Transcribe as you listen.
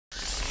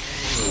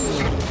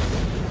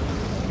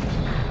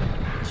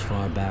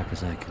back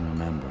as I can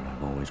remember,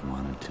 I've always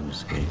wanted to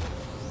escape.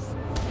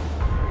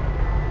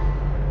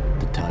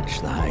 To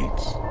touch the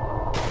heights.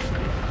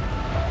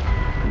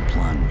 And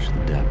plunge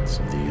the depths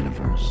of the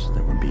universe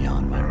that were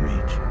beyond my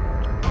reach.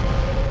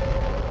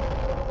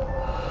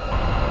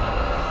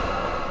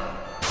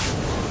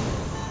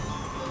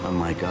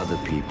 Unlike other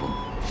people,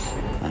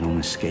 I don't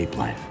escape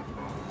life.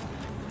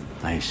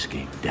 I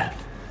escape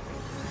death.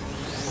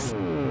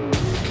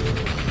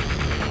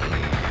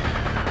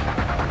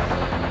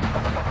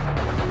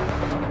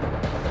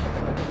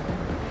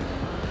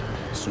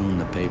 Soon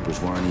the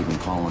papers weren't even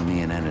calling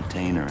me an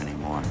entertainer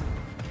anymore.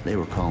 They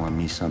were calling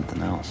me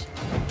something else.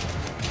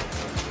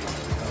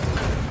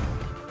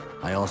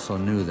 I also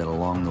knew that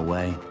along the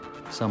way,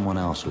 someone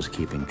else was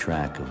keeping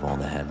track of all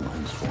the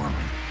headlines for me.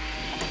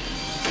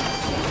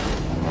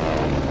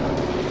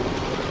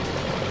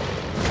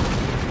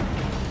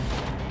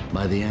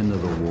 By the end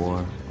of the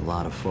war, a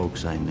lot of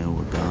folks I knew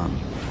were gone.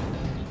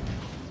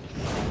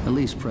 At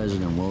least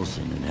President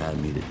Wilson had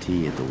me to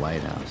tea at the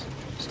White House.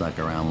 Stuck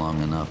around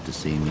long enough to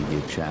see me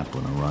give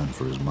Chaplin a run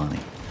for his money.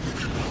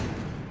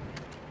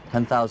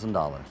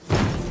 $10,000.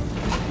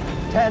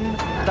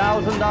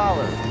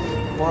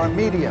 $10,000 for a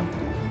medium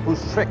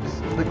whose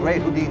tricks the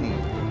great Houdini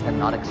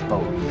cannot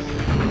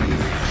expose.